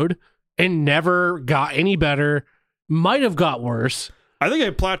plateaued and never got any better. Might have got worse. I think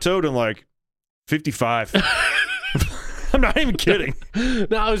it plateaued in like 55. I'm not even kidding.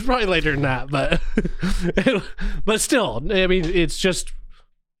 No, it was probably later than that, but still, I mean, it's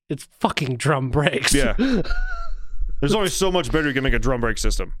fucking drum brakes. Yeah. There's only so much better you can make a drum brake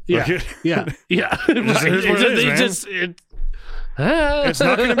system. Yeah. Like, Yeah. It is what it is, man. It's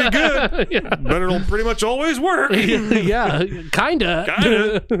not going to be good, Yeah. but it'll pretty much always work. Yeah,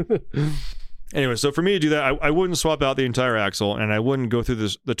 kinda. Anyway, so for me to do that, I wouldn't swap out the entire axle, and I wouldn't go through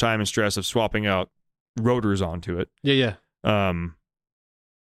the time and stress of swapping out rotors onto it. Yeah.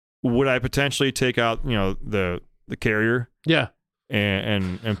 Would I potentially take out, the carrier? Yeah.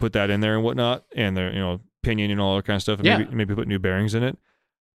 And put that in there and whatnot, and the pinion and all that kind of stuff, and maybe put new bearings in it?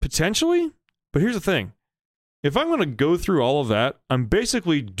 Potentially, but here's the thing. If I'm going to go through all of that, I'm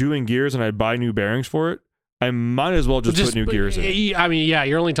basically doing gears and I buy new bearings for it. I might as well just put new gears in. I mean, yeah,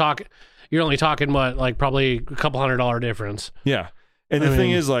 you're only talking what, like probably a couple $100 difference. Yeah. And the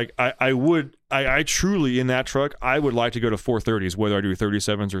thing is, like, I truly, in that truck, I would like to go to 430s, whether I do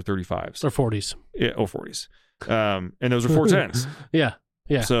 37s or 35s. Or 40s. Yeah, or 40s. And those are 410s. Yeah.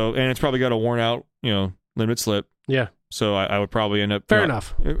 So, and it's probably got a worn out, limited slip. Yeah. So I would probably end up... Fair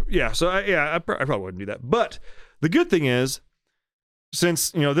enough. Yeah, so I probably wouldn't do that. But the good thing is,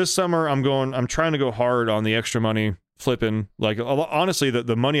 since, this summer I'm trying to go hard on the extra money flipping. Like, honestly,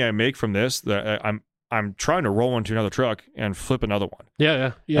 the money I make from this, I'm trying to roll into another truck and flip another one.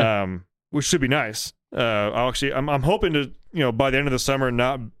 Yeah. Which should be nice. I'm hoping to, by the end of the summer,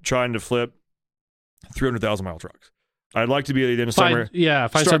 not trying to flip 300,000 mile trucks. I'd like to be at the end of summer.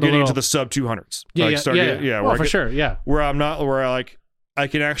 Start getting into the sub 200s. Where I'm not, where I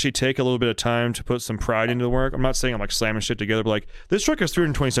can actually take a little bit of time to put some pride into the work. I'm not saying I'm like slamming shit together, but like this truck has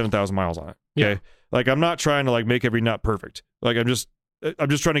 327,000 miles on it. Okay. Yeah. Like I'm not trying to like make every nut perfect. Like I'm just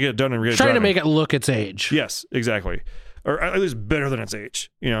trying to get it done and trying to make it look its age. Yes, exactly. Or at least better than its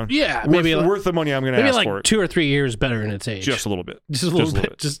age. Yeah, maybe worth the money I'm going to ask for it. 2 or 3 years better than its age. Just a little bit. Just a little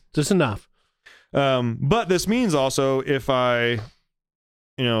bit. Just enough. But this means also if I,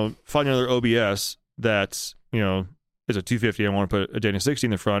 find another OBS that's, is a 250, I want to put a Dana 60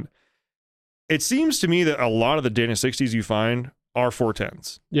 in the front. It seems to me that a lot of the Dana 60s you find are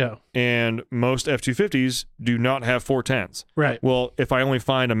 410s. Yeah. And most F250s do not have 410s. Right. Well, if I only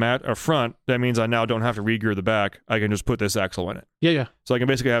find a front, that means I now don't have to re-gear the back. I can just put this axle in it. Yeah. So I can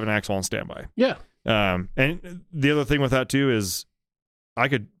basically have an axle on standby. Yeah. And the other thing with that too is I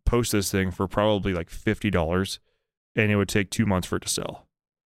could post this thing for probably like $50 and it would take 2 months for it to sell.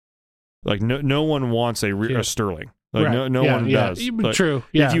 Like no one wants a Sterling. Like right. no one does. But true.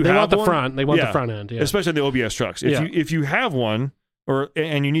 Yeah. If you they have want the one, front. They want the front end. Yeah. Especially the OBS trucks. If you have one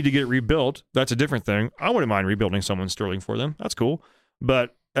and you need to get it rebuilt, that's a different thing. I wouldn't mind rebuilding someone's Sterling for them. That's cool.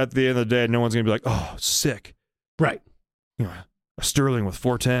 But at the end of the day, no one's gonna be like, oh, sick. Right. A Sterling with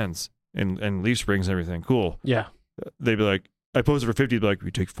 410s and leaf springs and everything. Cool. Yeah. They'd be like, I posted for 50, they'd be like, we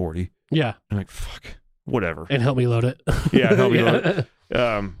take 40. Yeah. I'm like, fuck, whatever. And help me load it. Yeah, help me load it.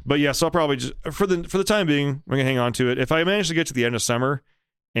 But yeah, so I'll probably just for the time being, I'm gonna hang on to it. If I manage to get to the end of summer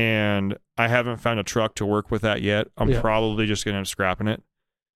and I haven't found a truck to work with that yet, I'm probably just gonna end up scrapping it.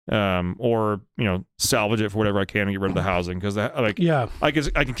 Or salvage it for whatever I can and get rid of the housing, because I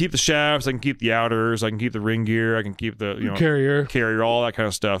can keep the shafts, I can keep the outers, I can keep the ring gear, I can keep the carrier, all that kind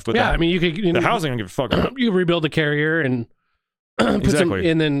of stuff. But I mean, you could the housing I don't give a fuck about. You rebuild the carrier and put exactly,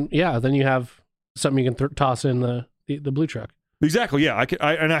 and then you have something you can toss in the blue truck. Exactly. Yeah,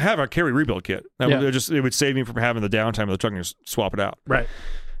 I have a carry rebuild kit. It would save me from having the downtime of the truck and just swap it out. Right.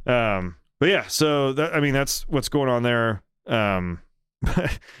 But yeah, so that's what's going on there.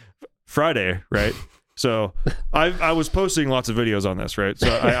 Friday, right? So I was posting lots of videos on this, right? So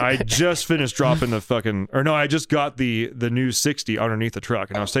I just finished dropping I just got the new 60 underneath the truck,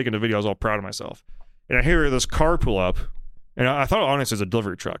 and I was taking the video. I was all proud of myself. And I hear this car pull up, and I thought honestly it was a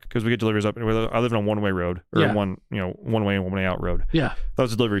delivery truck, because we get deliveries up. I live on a one-way road, or one way and one way out road. Yeah. That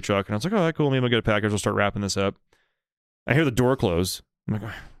was a delivery truck, and I was like, oh, cool. Maybe I'll get a package. We'll start wrapping this up. I hear the door close. I'm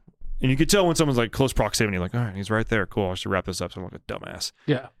like, and you could tell when someone's like close proximity, like, all right, he's right there. Cool. I should wrap this up. So I'm like a dumbass.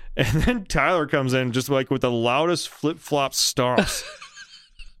 Yeah. And then Tyler comes in just like with the loudest flip-flop stomps.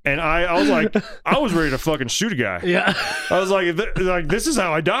 And I was like, I was ready to fucking shoot a guy. Yeah. I was like, this is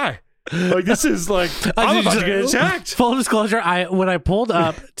how I die. Like, this is like, I'm about to get attacked. Full disclosure, when I pulled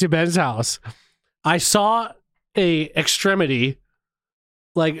up to Ben's house, I saw a extremity,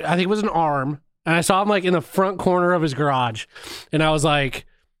 like I think it was an arm, and I saw him like in the front corner of his garage. And I was like,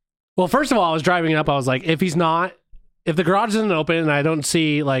 well, first of all, I was driving up. I was like, if the garage isn't open and I don't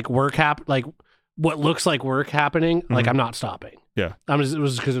see like like what looks like work happening, like I'm not stopping. Yeah. It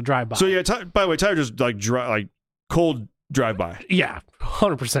was because of drive by. So yeah, by the way, Tyler just like cold drive by. Yeah,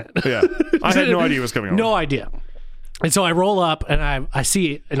 100%. Yeah. I had no idea what was coming on. No idea. And so I roll up and I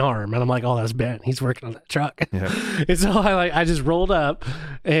see an arm and I'm like, oh, that's Ben. He's working on that truck. Yeah. And so I just rolled up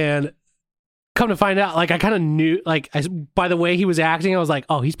and come to find out, like I kind of knew, like by the way he was acting, I was like,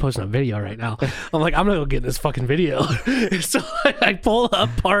 oh, he's posting a video right now. I'm like, I'm gonna go get this fucking video. So I pull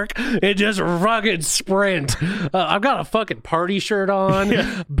up, park, and just fucking sprint. I've got a fucking party shirt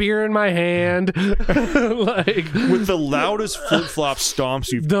on, beer in my hand, like with the loudest flip flop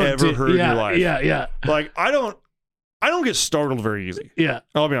stomps you've ever heard in your life. Yeah. Like I don't get startled very easy. Yeah,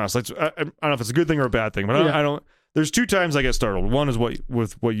 I'll be honest. I don't know if it's a good thing or a bad thing, but I don't. There's 2 times I get startled. One is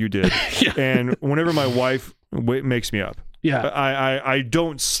with what you did, and whenever my wife makes me up. Yeah, I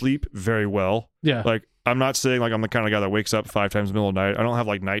don't sleep very well. Yeah, like I'm not saying like I'm the kind of guy that wakes up 5 times in the middle of the night. I don't have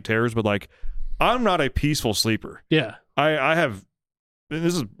like night terrors, but like I'm not a peaceful sleeper. Yeah, I have.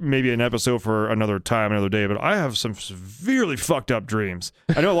 This is maybe an episode for another time, another day, but I have some severely fucked up dreams.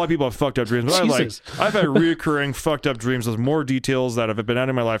 I know a lot of people have fucked up dreams, but I've had reoccurring fucked up dreams with more details that have been out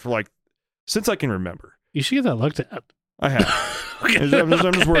in my life for like since I can remember. You should get that looked at. I have. Okay. I'm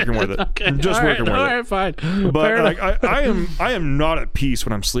just working with it. Okay. I'm just working with it. All right, fine. But like, I am not at peace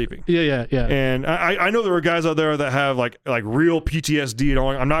when I'm sleeping. Yeah. And I know there are guys out there that have like real PTSD and all.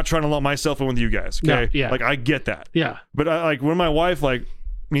 I'm not trying to lump myself in with you guys. Okay. No, yeah. Like I get that. Yeah. But like when my wife like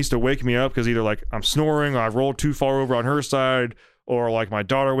needs to wake me up because either like I'm snoring or I've rolled too far over on her side, or like my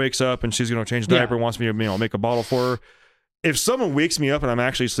daughter wakes up and she's gonna change the diaper and wants me to make a bottle for her. If someone wakes me up and I'm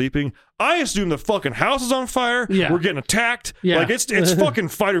actually sleeping, I assume the fucking house is on fire. Yeah. We're getting attacked. Yeah. Like it's fucking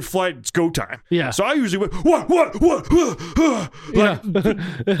fight or flight. It's go time. Yeah. So I usually what like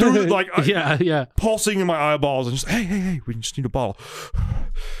through like pulsing in my eyeballs and just hey, we just need a bottle.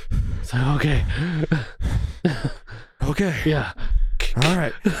 So okay. Okay. Yeah. All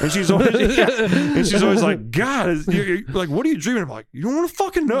right. And she's always like, God, you're like, what are you dreaming? I'm like, you don't want to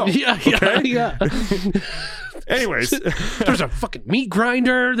fucking know. Yeah. Anyways, there's a fucking meat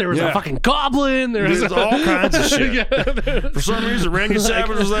grinder. There was a fucking goblin. There's all kinds of shit. For some reason, Randy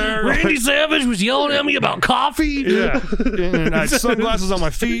Savage was there. Randy Savage was yelling at me about coffee. Yeah, and I had sunglasses on my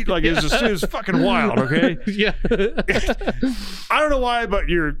feet. Like it was fucking wild. Okay. Yeah. I don't know why, but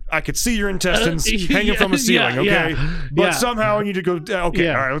I could see your intestines hanging from the ceiling. Okay, but somehow I need to go. Okay,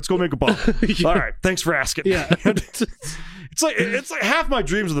 all right, let's go make a bottle. All right, thanks for asking. Yeah. It's like half my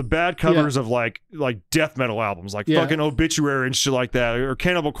dreams are the bad covers of like death metal albums, like fucking Obituary and shit like that, or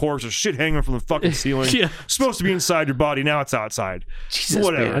Cannibal Corpse, or shit hanging from the fucking ceiling. It's supposed to be inside your body, now it's outside. Jesus,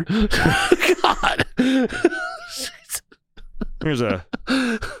 whatever. Man. God. Here's a.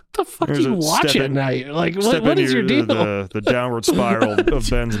 The fuck do you watch at night? Like, what is your deal? The downward spiral of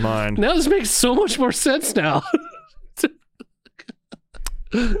Ben's mind. Now this makes so much more sense now.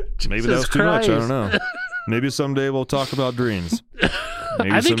 Maybe that was too much. I don't know. Maybe someday we'll talk about dreams.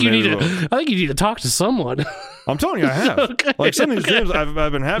 I think you need to talk to someone. I'm telling you, I have. Okay, like some of these dreams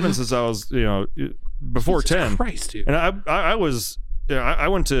I've been having since I was, before Jesus 10. Christ, dude. And I was, I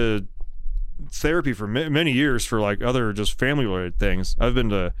went to therapy for many years for like other just family related things. I've been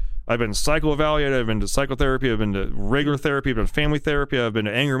psychoevaluated. I've been to psychotherapy. I've been to regular therapy. I've been to family therapy. I've been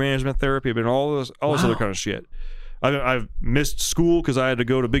to anger management therapy. I've been to all this other kind of shit. I've missed school because I had to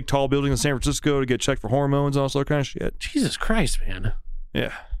go to big tall buildings in San Francisco to get checked for hormones and all that kind of shit. Jesus Christ, man.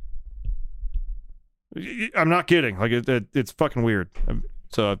 Yeah. I'm not kidding. Like it's fucking weird.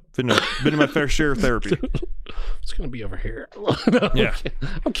 So I've been to my fair share of therapy. It's gonna be over here. Yeah,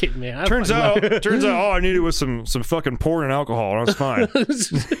 I'm kidding, man. Turns out all I needed was some fucking porn and alcohol, and I was fine.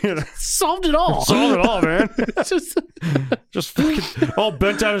 Solved it all. Solved it all, man. just fucking all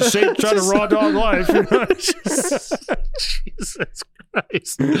bent out of shape, trying to raw dog life. Jesus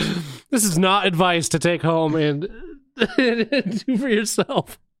Christ! This is not advice to take home and do for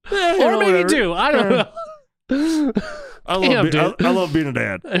yourself, or maybe do. I don't know. I love being a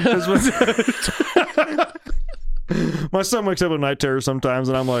dad. My son wakes up with night terrors sometimes,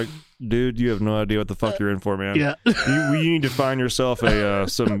 and I'm like, dude, you have no idea what the fuck you're in for, man. Yeah. You need to find yourself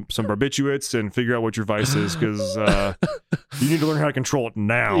some barbiturates and figure out what your vice is, because you need to learn how to control it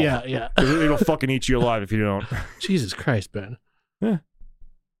now. Yeah. It'll fucking eat you alive if you don't. Jesus Christ, Ben. Yeah.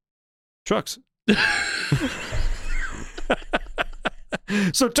 Trucks.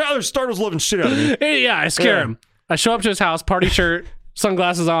 So Tyler startles loving shit out of me. Yeah, I scare him. I show up to his house, party shirt,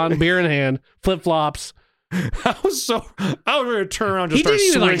 sunglasses on, beer in hand, flip flops. I was ready to turn around and just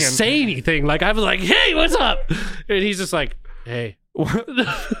he start didn't even swinging. say anything. Like I was like, "Hey, what's up?" And he's just like, "Hey."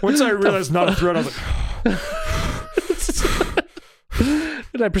 Once I realized not a threat, I was like,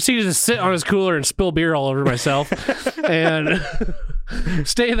 and I proceeded to sit on his cooler and spill beer all over myself, and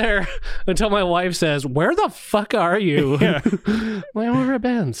stay there until my wife says, "Where the fuck are you?" Yeah. Like, I'm over at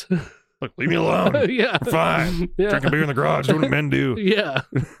Ben's. Look, leave me alone. Yeah. I'm fine. Yeah. Drinking beer in the garage, doing what men do. Yeah.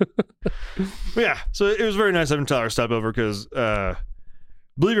 Yeah. So it was very nice having Tyler stop over because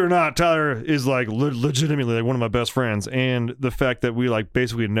believe it or not, Tyler is like legitimately like one of my best friends, and the fact that we like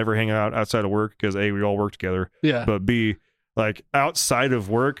basically never hang out outside of work because A, we all work together, but B, like outside of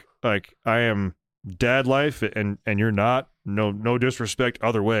work, like I am dad life and you're not. No disrespect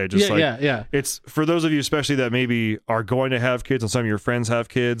other way. Just it's for those of you especially that maybe are going to have kids and some of your friends have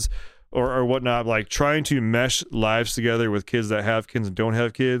kids or whatnot, like trying to mesh lives together with kids that have kids and don't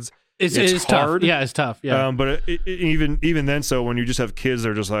have kids. It's hard. Tough. Yeah, it's tough. Yeah. But even then, so when you just have kids,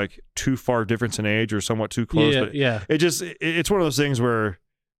 they're just like too far difference in age or somewhat too close. It's one of those things where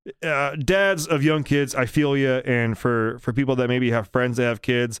dads of young kids, I feel you. And for people that maybe have friends that have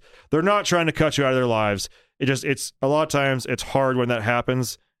kids, they're not trying to cut you out of their lives. It's a lot of times it's hard when that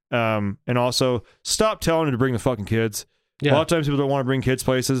happens. And also stop telling them to bring the fucking kids. Yeah. A lot of times people don't want to bring kids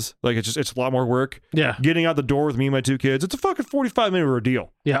places. Like it's a lot more work. Yeah. Getting out the door with me and my 2 kids, it's a fucking 45-minute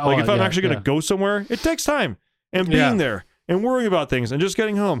ordeal. Yeah. Like if I'm actually going to go somewhere, it takes time and being there and worrying about things and just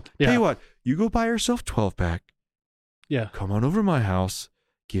getting home. Yeah. Tell you what, you go buy yourself 12-pack. Yeah. Come on over to my house.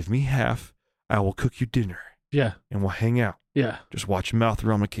 Give me half. I will cook you dinner. Yeah. And we'll hang out. Yeah. Just watch your mouth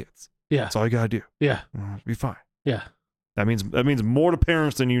around my kids. Yeah. That's all you got to do. Yeah. It'll be fine. Yeah. That means more to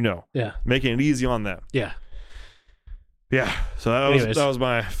parents than you know. Yeah. Making it easy on them. Yeah. Yeah, so that was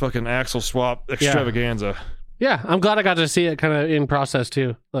my fucking axle swap extravaganza. Yeah, I'm glad I got to see it kind of in process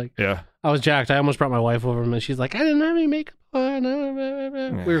too. Like, yeah, I was jacked. I almost brought my wife over, and she's like, "I didn't have any makeup on."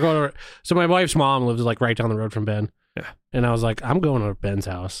 We were going over. So my wife's mom lives like right down the road from Ben. Yeah, and I was like, "I'm going to Ben's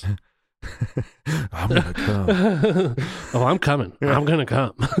house. I'm gonna come. Oh, I'm coming. Yeah. I'm gonna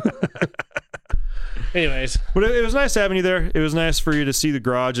come." Anyways, but it was nice having you there. It was nice for you to see the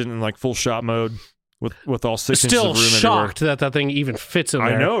garage in like full shot mode. With all 6 inches of room Still shocked that thing even fits in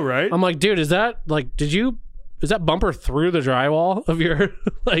there. I know, right? I'm like, dude, is that bumper through the drywall of your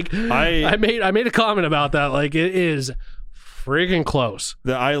like? I made a comment about that. Like, it is freaking close.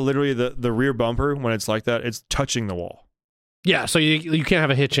 The rear bumper when it's like that, it's touching the wall. Yeah, so you can't have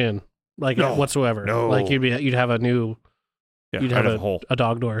a hitch in whatsoever. No, like you'd have a new. Yeah, you'd have a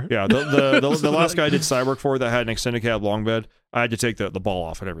dog door. Yeah, the last guy I did side work for that had an extended cab long bed. I had to take the ball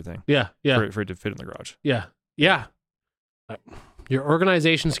off and everything. Yeah. For it to fit in the garage. Yeah. Your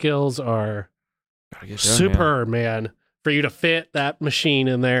organization skills are superb, man. For you to fit that machine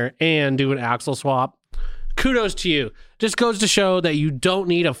in there and do an axle swap, kudos to you. Just goes to show that you don't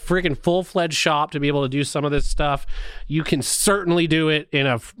need a freaking full-fledged shop to be able to do some of this stuff. You can certainly do it in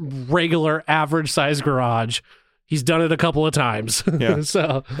a regular, average-sized garage. He's done it a couple of times. Yeah.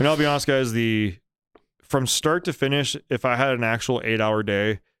 So, and I'll be honest, guys, from start to finish, if I had an actual 8-hour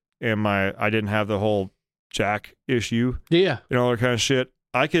day and I didn't have the whole jack issue, and all that kind of shit,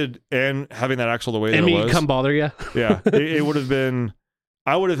 I could, and having that axle the way that it was, come bother you. Yeah, it would have been.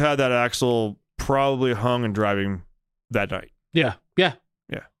 I would have had that axle probably hung and driving that night. Yeah.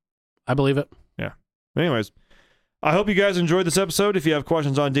 I believe it. Yeah. Anyways, I hope you guys enjoyed this episode. If you have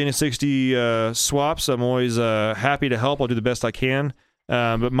questions on Dana 60 swaps, I'm always happy to help. I'll do the best I can.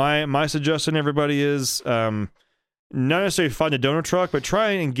 But my suggestion, everybody, is not necessarily find a donor truck, but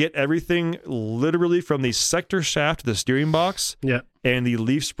try and get everything literally from the sector shaft to the steering box. Yeah. And the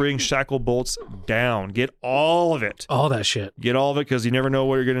leaf spring shackle bolts down. Get all of it. All that shit. Get all of it because you never know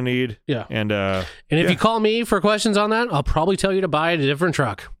what you're going to need. Yeah. And if you call me for questions on that, I'll probably tell you to buy a different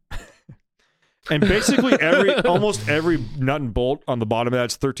truck. And basically almost every nut and bolt on the bottom of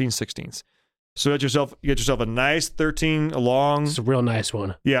that's 13/16. So get yourself a nice 13 long. It's a real nice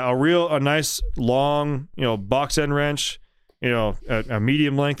one. Yeah, a nice long, box end wrench, a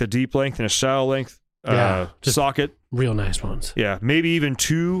medium length, a deep length, and a shallow length socket. Real nice ones. Yeah, maybe even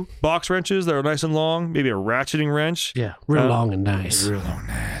 2 box wrenches that are nice and long. Maybe a ratcheting wrench. Yeah, real long and nice. Real long and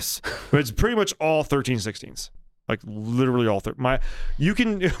nice. But it's pretty much all 13/16. Like literally all you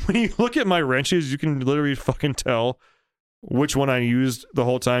can when you look at my wrenches, you can literally fucking tell which one I used the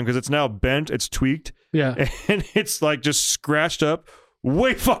whole time because it's now bent, it's tweaked, and it's like just scratched up,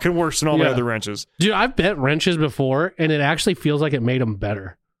 way fucking worse than all my other wrenches. Dude, I've bent wrenches before, and it actually feels like it made them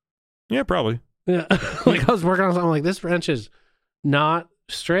better. Yeah, probably. Yeah, like I was working on something like this wrench is not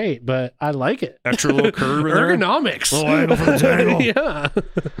straight, but I like it. Extra little curve in there. Ergonomics. Little angle for the tangle. Yeah.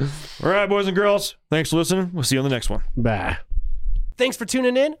 All right, boys and girls. Thanks for listening. We'll see you on the next one. Bye. Thanks for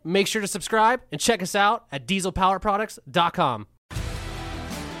tuning in. Make sure to subscribe and check us out at dieselpowerproducts.com.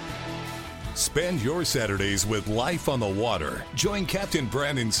 Spend your Saturdays with life on the water. Join Captain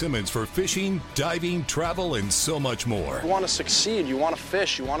Brandon Simmons for fishing, diving, travel, and so much more. You want to succeed. You want to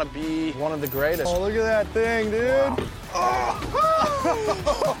fish. You want to be one of the greatest. Oh, look at that thing, dude. Wow.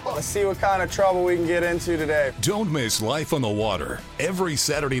 Oh. Let's see what kind of trouble we can get into today. Don't miss Life on the Water every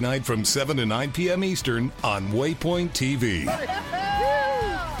Saturday night from 7 to 9 p.m. Eastern on Waypoint TV.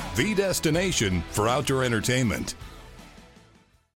 the destination for outdoor entertainment.